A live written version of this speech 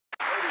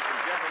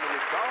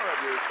star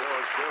of your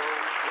show's film,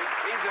 Sid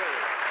Caesar.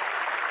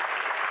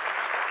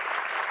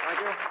 Thank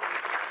you.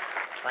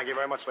 Thank you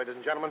very much, ladies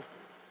and gentlemen.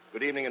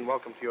 Good evening and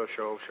welcome to your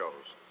show of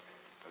shows.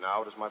 And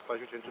now it is my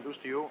pleasure to introduce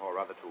to you, or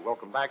rather to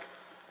welcome back,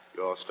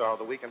 your star of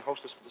the week and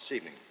hostess for this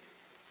evening.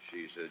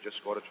 She's just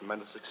scored a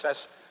tremendous success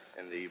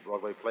in the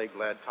Broadway play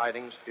Glad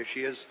Tidings. Here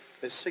she is,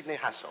 Miss Signe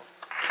Hassel.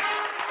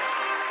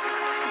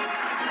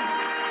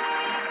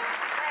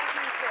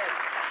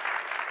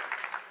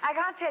 I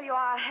can't tell you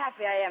how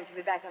happy I am to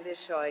be back on this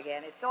show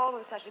again. It's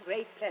always such a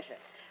great pleasure.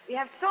 We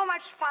have so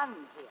much fun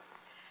here.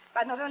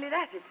 But not only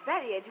that, it's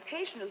very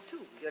educational,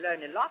 too. You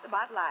learn a lot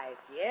about life.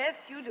 Yes,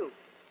 you do.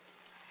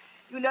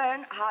 You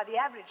learn how the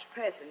average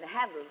person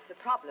handles the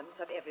problems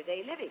of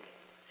everyday living.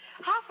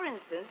 How, for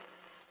instance,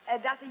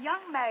 does a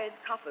young married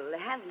couple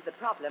handle the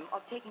problem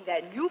of taking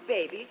their new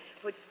baby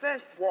for its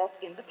first walk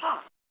in the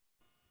park?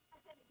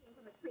 That's everything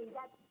from a tree.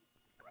 That's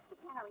the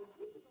carriage.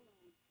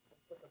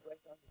 Put the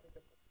brake on.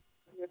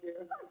 Here, dear.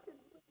 Be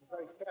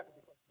very careful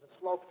because there's a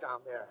slope down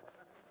there.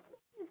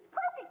 It's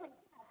perfectly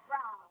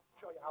brown.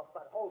 Show you how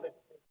far. Hold it.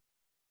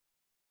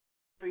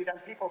 Street and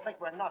people think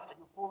we're nuts. Are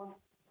you fooling?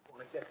 You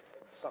want to get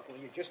something,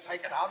 you just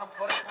take it out and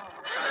put it on.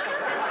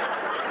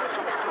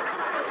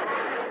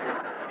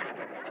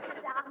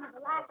 Sit down and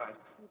relax. Right.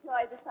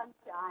 Enjoy the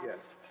sunshine.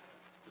 Yes.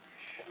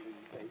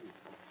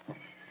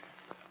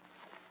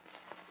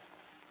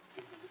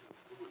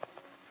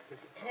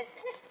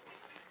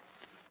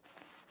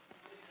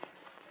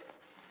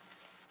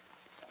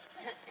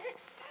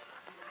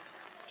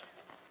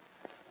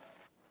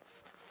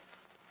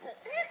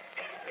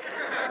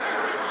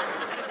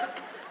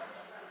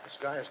 This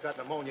guy has got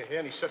pneumonia here,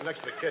 and he's sitting next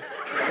to the kid.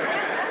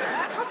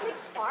 Public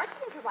parks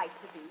has a right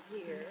to be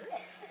here.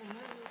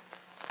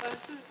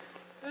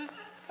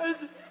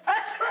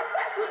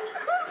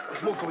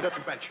 Let's move to a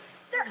different bench.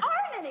 There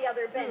aren't any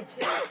other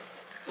benches.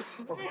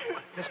 Well,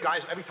 this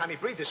guy's, every time he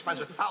breathes, he spreads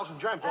 1,000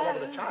 germs all over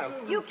the child.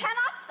 You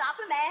cannot stop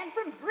a man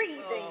from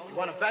breathing. You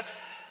want to bet?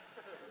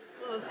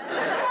 No.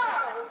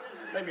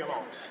 Leave me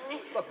alone.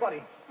 Look,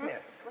 buddy, come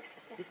here.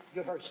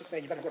 You're a very sick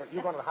man.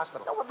 You're going to the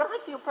hospital. No, but I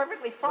feel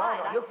perfectly fine.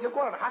 No, you're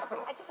going to the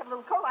hospital. I just have a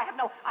little cold. I have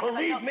no...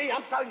 Believe me,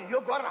 I'm telling you,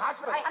 you're going to the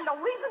hospital. I have no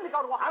reason to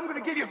go to a hospital. I'm going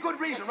to give you a good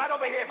reason right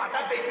over here about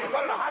that baby. You're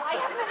going to the hospital.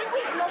 I haven't any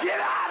reason. No.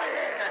 Get out of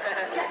here!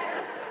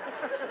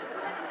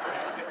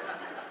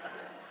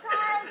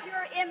 Charles,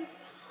 you're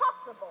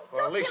impossible.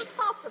 Well, at Just least-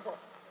 impossible.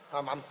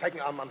 I'm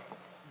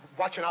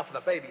watching out for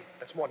the baby.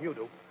 That's more than you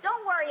do.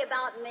 Don't worry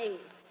about me.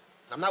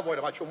 I'm not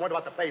worried about you. I'm worried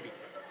about the baby.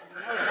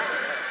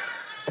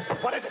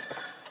 What is it?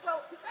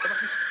 Well,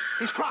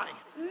 He's crying.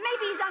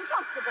 maybe he's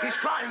uncomfortable. He's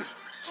crying.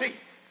 See?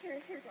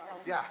 Here's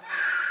all. Yeah.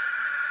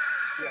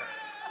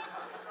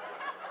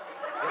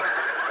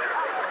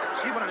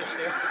 See what it is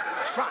there?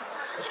 He's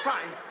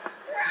crying.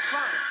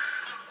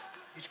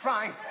 He's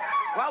crying.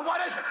 Well, what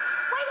is it?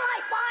 Wait till I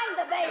find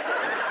the baby.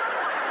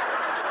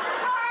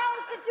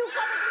 Charles, did you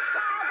cover this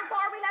child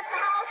before we left the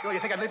house? Sure, you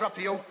think I'd leave it up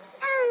to you?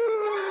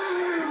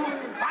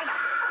 Find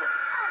out.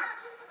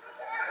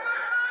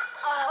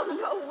 Oh,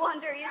 no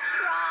wonder he's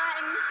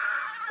crying.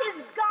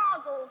 His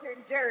goggles are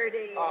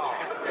dirty. Oh.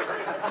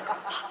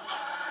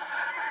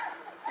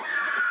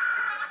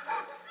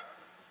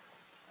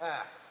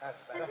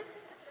 That's better.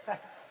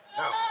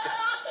 Now,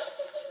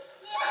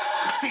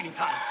 it's feeding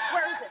time.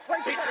 Where is it?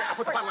 Where'd you put it? I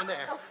put the bottle in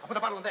there.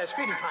 It's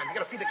feeding time. You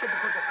gotta feed the kid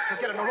because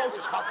he'll get a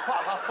neurosis about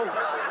food.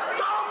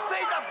 Don't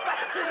feed the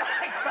baby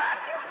like that!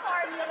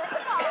 Pardon me,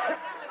 little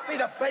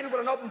Feed a baby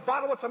with an open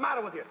bottle. What's the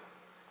matter with you?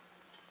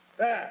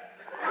 There.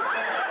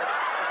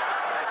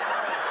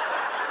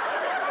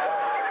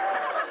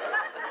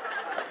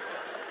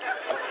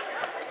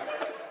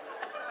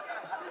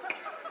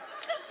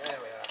 There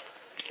we are.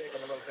 Shake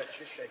him a little bit.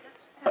 Just shake him.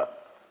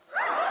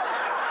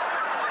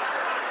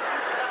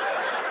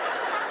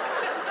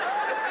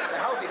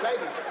 Healthy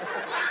baby.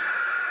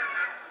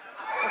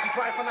 What's he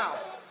crying for now?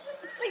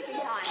 Sleeping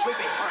time.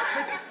 Sleeping. All right,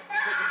 sleeping.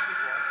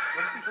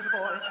 Sleep,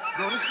 boy.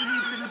 Go to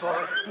sleep, little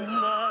boy.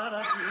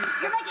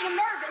 You're making him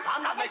nervous.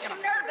 I'm not making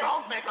him nervous.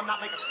 Don't make him. I'm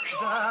not making him.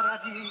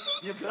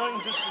 You're going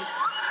to sleep.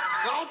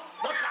 Don't.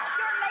 Look out.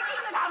 You're making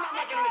him I'm not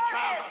making him a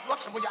child.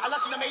 Listen, will you?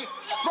 Listen to me.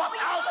 Look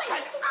out.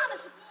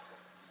 Honest.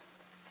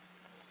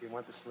 He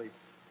went to sleep.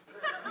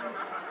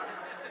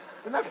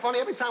 Isn't that funny?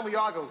 Every time we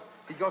argue,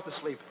 he goes to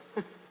sleep.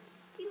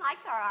 He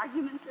likes our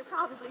arguments. They're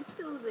probably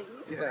soothing.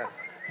 Yeah.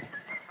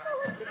 So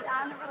let's sit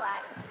down and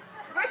relax.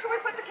 Where shall we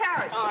put the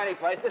carriage? Oh, any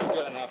place. This is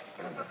good enough.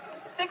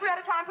 Think we ought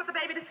to try and put the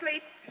baby to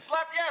sleep? You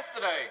slept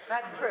yesterday.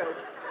 That's true.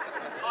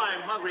 Oh,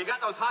 I'm hungry. You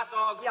got those hot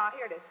dogs? Yeah,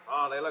 here it is.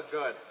 Oh, they look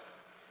good.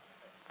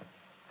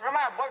 Come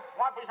here, boy.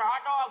 Want a piece of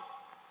hot dog?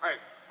 Hey,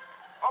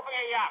 open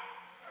your yap.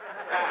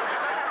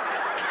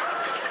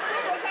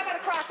 How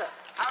about a cracker?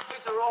 Have a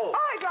piece of roll.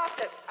 Oh, I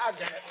dropped it. I'll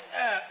get it.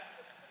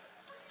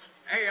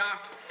 Hey,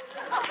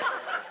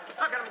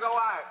 look at him go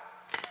out.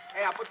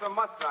 Hey, I'll put some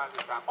mustard on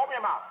this time. Open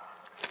your mouth.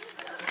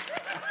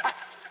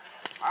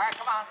 All right,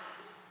 come on.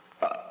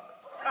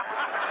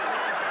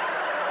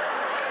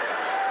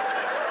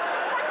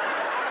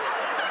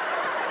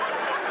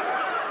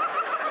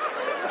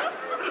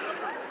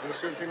 Ever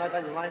seen anything like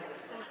that in your life?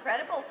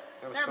 Incredible.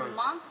 Never They're saw it.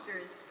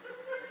 monsters.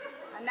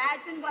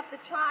 Imagine what the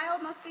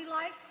child must be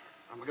like.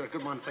 I'm going to get a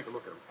good mind to take a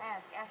look at him.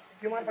 Ask.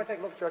 Do you mind if I take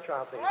a look at your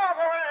child, please? Oh,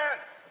 go ahead.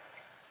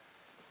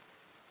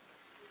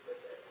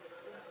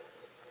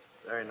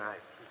 Very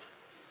nice.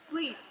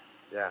 Sweet.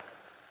 Yeah.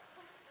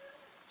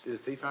 See the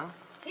teeth on him?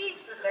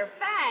 Teeth, they're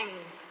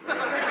fangs. The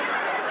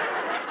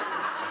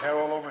hair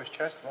all over his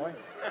chest, boy?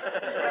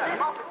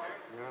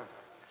 Yeah.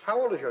 How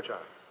old is your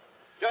child?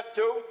 Just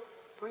 2.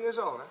 2 years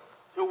old, huh?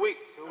 2 weeks.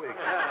 2 weeks. Mind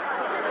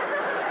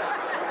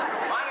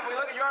if we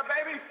look at your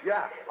baby?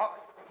 Yeah. Oh,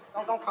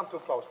 don't come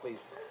too close, please.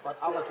 But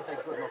I'll let you take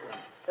a good look at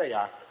him. There you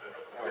are.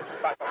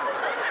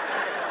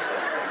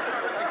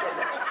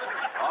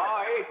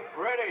 Oh, he's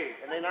pretty.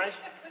 Isn't he nice?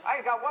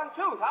 He's got 1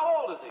 tooth. How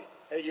old is he?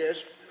 8 years.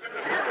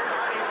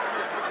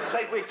 It's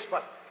 8 weeks,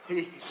 but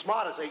he's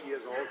smart as 8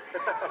 years old.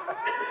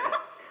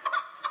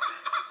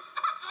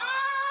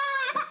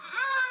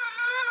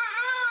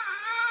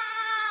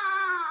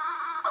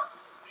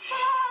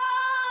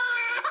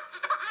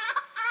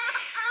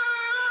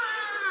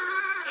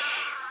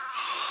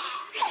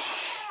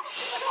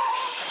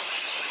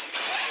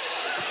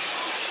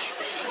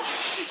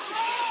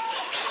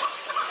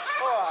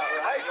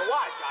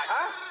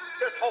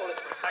 Just hold it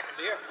for a second,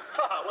 dear.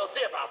 We'll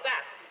see about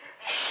that.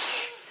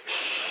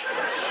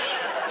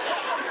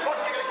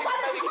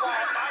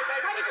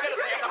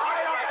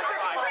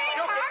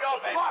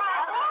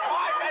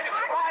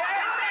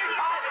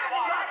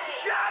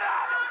 Shut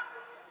up!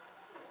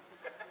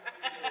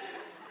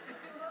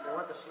 They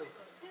went to sleep.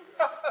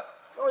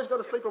 Always go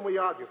to sleep when we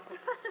argue.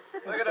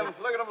 Look at them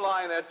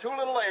lying there. 2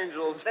 little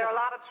angels. They're a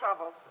lot of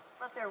trouble.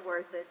 But they're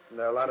worth it.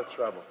 They're a lot of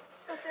trouble.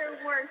 But they're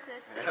worth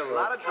it. A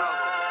lot of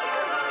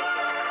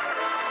trouble.